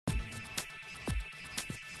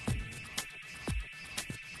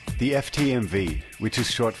The FTMV, which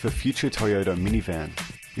is short for Future Toyota Minivan,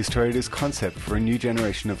 is Toyota's concept for a new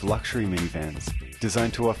generation of luxury minivans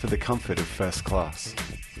designed to offer the comfort of first class.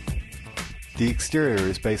 The exterior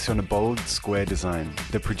is based on a bold, square design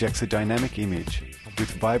that projects a dynamic image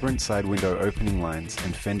with vibrant side window opening lines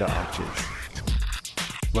and fender arches.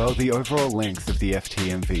 While the overall length of the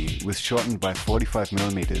FTMV was shortened by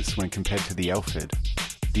 45mm when compared to the Alphard,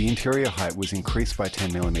 the interior height was increased by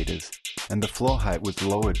 10mm and the floor height was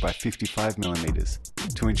lowered by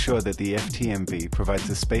 55mm to ensure that the FTMV provides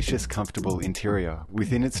a spacious, comfortable interior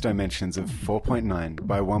within its dimensions of 4.9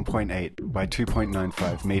 by 1.8 by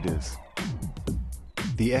 2.95 meters.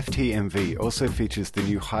 The FTMV also features the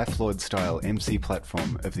new high-floored style MC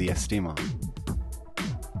platform of the Estima.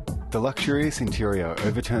 The luxurious interior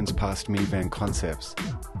overturns past minivan concepts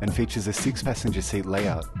and features a 6-passenger seat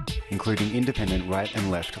layout, including independent right and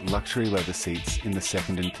left luxury leather seats in the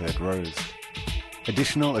second and third rows.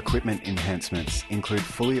 Additional equipment enhancements include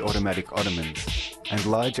fully automatic ottomans and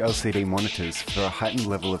large LCD monitors for a heightened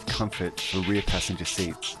level of comfort for rear passenger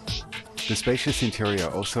seats. The spacious interior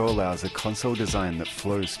also allows a console design that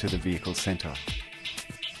flows to the vehicle center.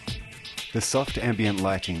 The soft ambient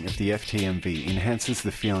lighting of the FTMV enhances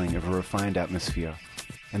the feeling of a refined atmosphere,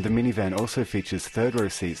 and the minivan also features third-row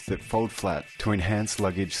seats that fold flat to enhance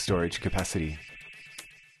luggage storage capacity.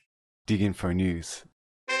 DigInfo News.